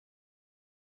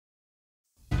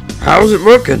How's it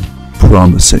looking?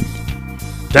 Promising.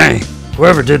 Dang,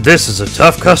 whoever did this is a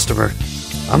tough customer.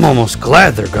 I'm almost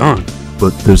glad they're gone.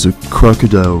 But there's a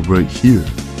crocodile right here.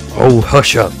 Oh,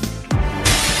 hush up.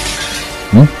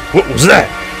 What was that?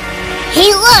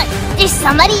 Hey, look! There's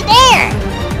somebody there!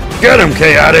 Get him,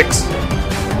 Chaotix!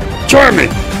 Charmy!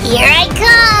 Here I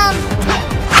come!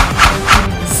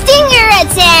 Stinger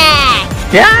attack!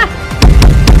 Yeah?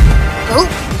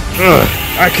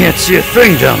 Oh, I can't see a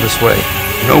thing down this way.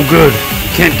 No good. You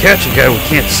can't catch a guy we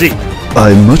can't see.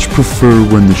 I much prefer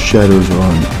when the shadows are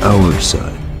on our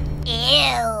side.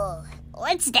 ew!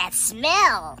 What's that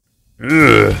smell?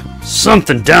 Ugh,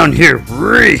 something down here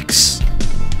reeks.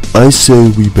 I say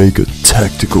we make a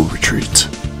tactical retreat.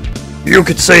 You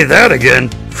could say that again.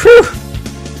 Phew!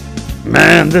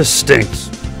 Man, this stinks.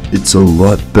 It's a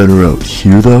lot better out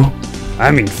here, though.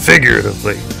 I mean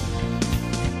figuratively.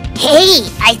 Hey,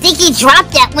 I think he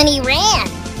dropped that when he ran.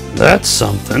 That's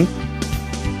something.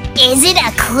 Is it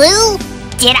a clue?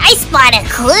 Did I spot a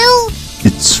clue?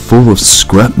 It's full of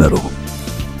scrap metal.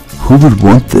 Who would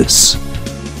want this?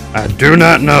 I do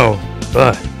not know,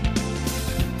 but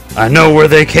I know where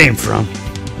they came from.